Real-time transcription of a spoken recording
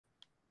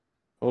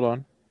Hold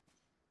on.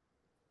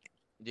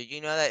 Did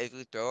you know that if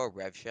you throw a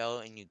rev shell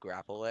and you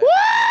grapple it?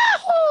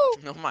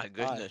 Oh my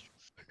goodness.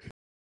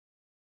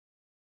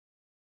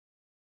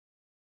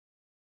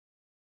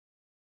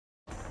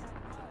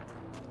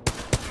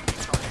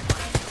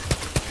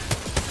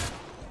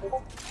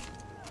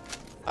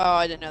 Oh,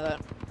 I didn't know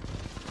that.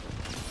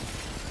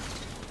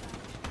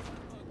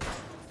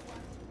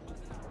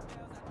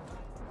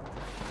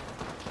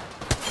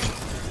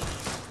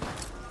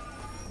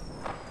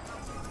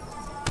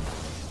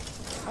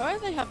 Why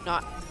they have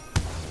not?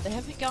 They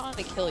haven't gotten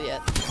a kill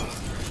yet.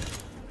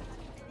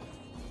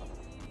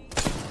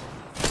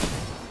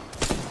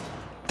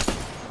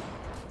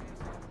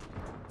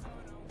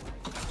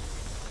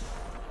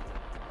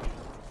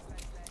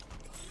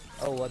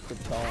 Oh, what's the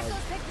charge?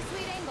 Pick the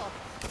sweet angle.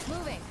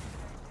 Moving.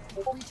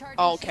 Recharge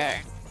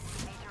Okay.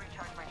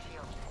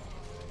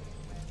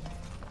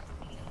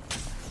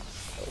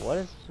 What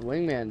does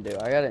Wingman do?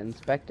 I gotta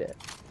inspect it.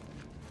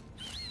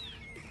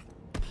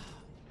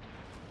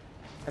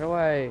 How do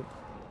I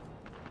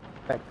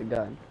inspect the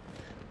gun?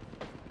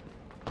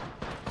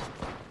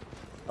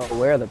 Oh,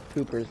 where the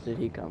poopers did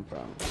he come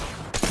from?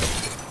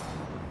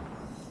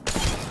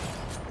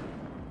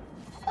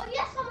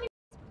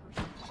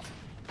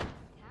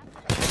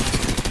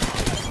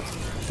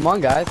 Come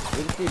on, guys.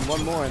 We just need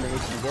one more and then we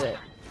can get it.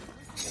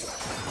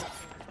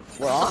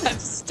 We're on. I'm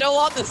still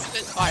on the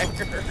Spitfire.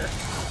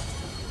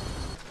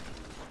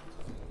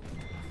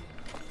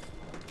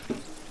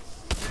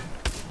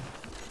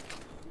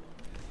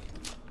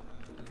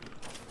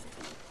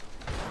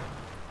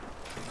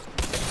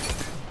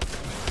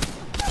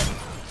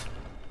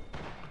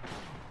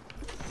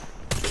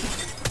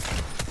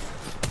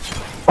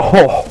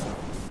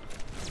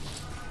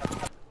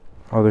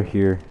 Oh, they're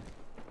here.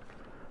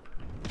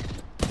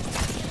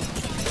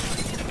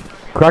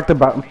 Crack the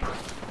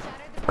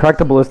crack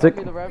the ballistic.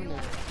 He's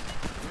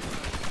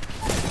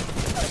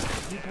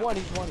one.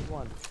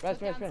 Rest.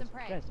 That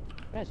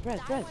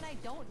one I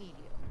don't need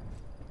you.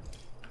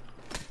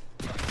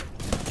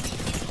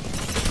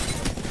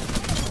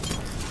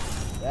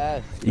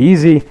 Yes.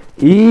 Easy.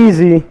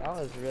 That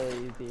was really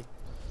easy.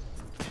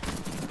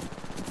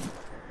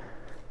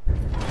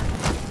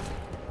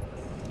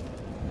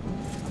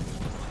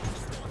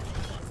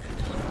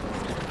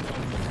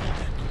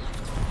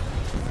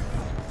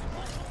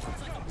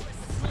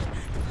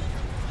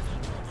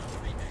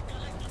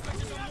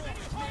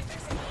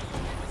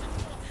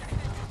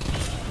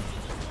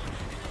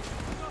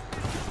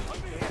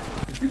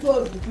 Too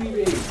close to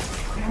TV.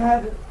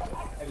 Have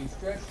you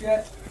stretched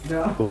yet?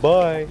 No.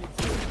 Bye.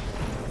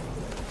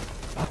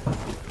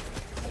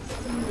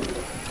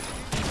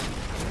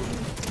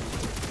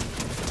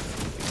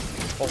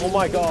 Oh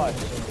my god.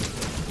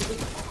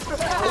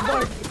 Oh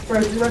my!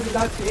 Fresh, you rented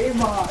that game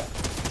mod.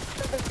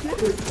 Where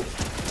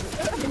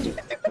do you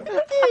guys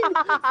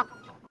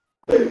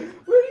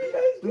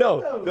get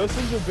No, those? those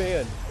things are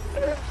banned.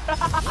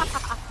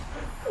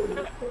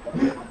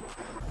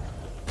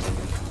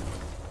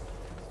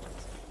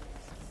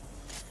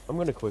 I'm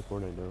gonna quit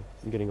Fortnite now.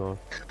 I'm getting off.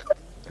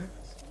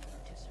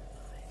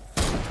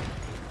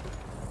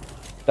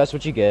 That's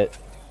what you get.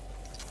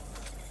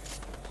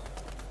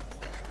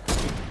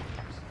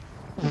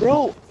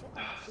 Bro!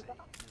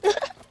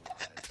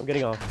 I'm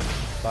getting off.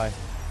 Bye.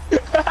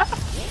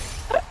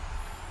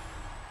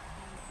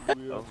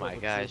 Oh my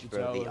gosh,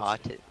 bro. The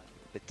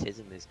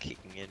autism is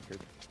kicking in for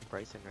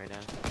Bryson right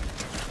now.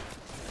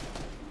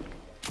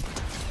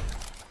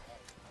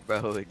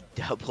 Bro,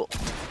 double.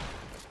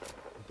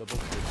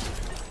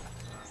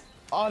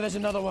 Oh, there's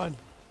another one.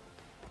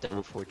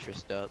 Double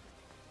fortressed up.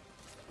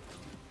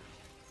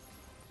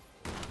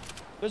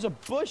 There's a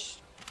bush.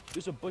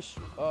 There's a bush.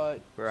 Bro,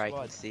 I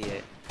can see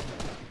it.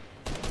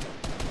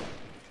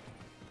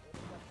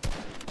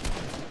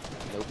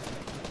 Nope.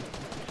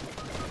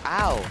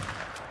 Ow!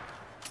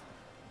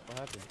 What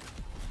happened?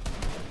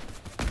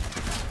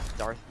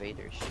 Darth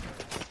Vader shit.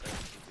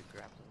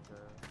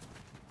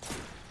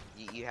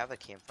 You have a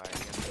campfire.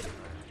 You have to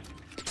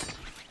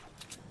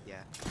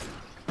yeah.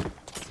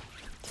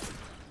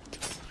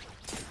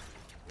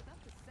 With up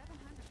to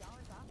 $700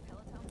 off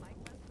Peloton Bike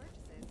Plus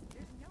purchases,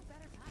 there's no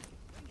better time to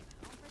bring it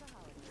home for the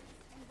holidays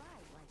and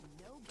ride like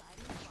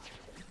nobody wants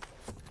it.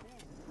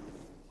 Then,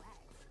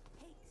 relax.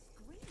 Hey,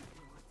 scream if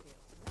you want to.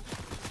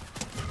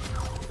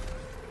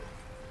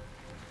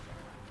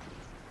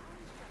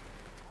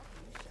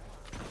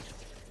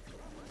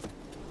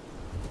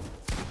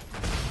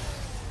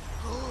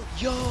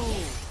 Yo!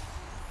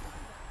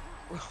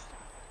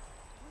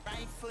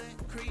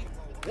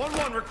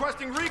 1-1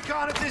 requesting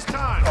recon at this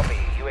time. Copy.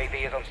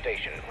 UAV is on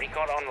station.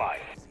 Recon online.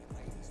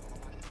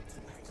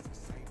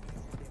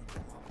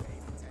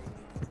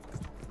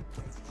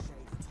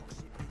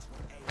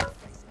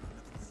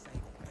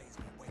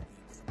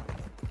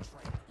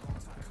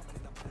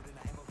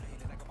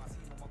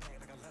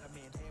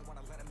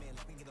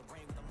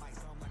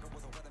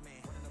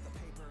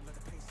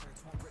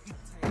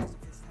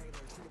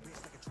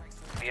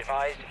 Be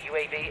advised,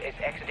 UAV is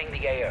exiting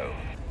the AO.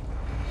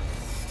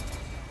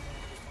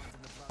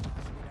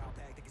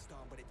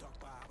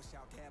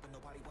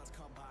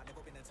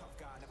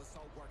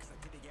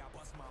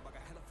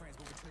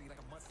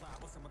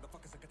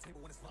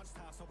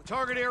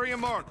 Target area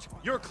marked.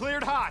 You're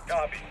cleared hot.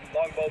 Copy.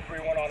 Longbow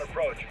 3-1 on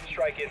approach.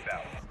 Strike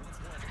inbound.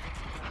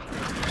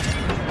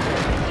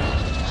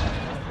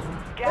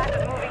 Gas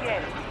is moving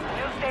in.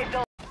 New safe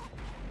zone.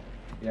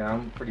 Yeah,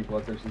 I'm pretty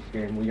bloodthirsty this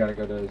game. We gotta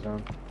go to the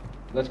zone.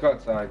 Let's go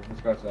outside.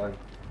 Let's go outside.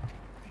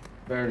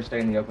 Better to stay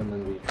in the open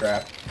than be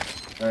trapped.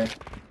 Right?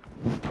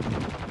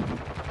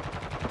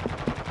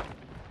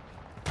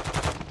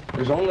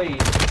 There's only...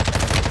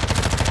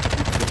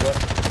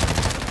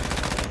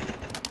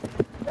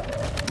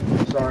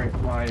 Sorry,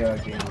 my game is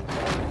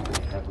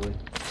pretty heavily.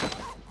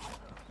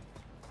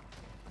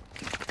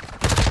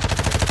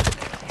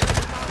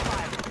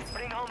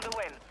 Bring home the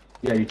win.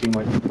 Yeah, your team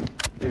went.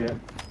 Yeah.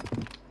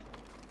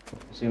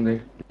 See him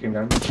there? Came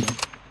down.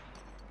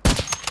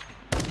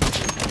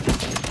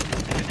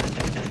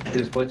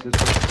 His blitz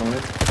coming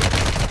in.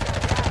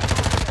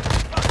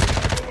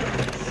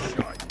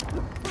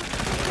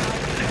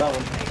 That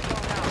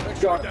one.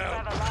 Shot.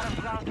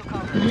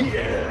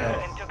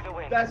 Yeah.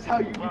 That's how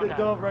you get a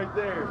dub right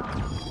there.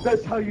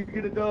 That's how you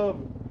get a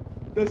dub.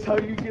 That's how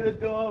you get a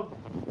dub.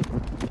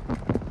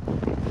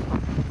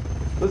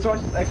 Let's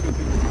watch this extra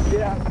video.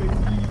 Yeah, baby.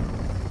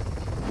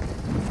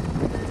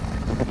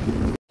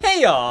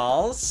 Hey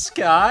y'all,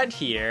 Scott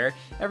here.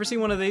 Ever seen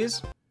one of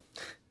these?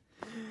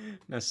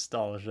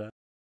 Nostalgia.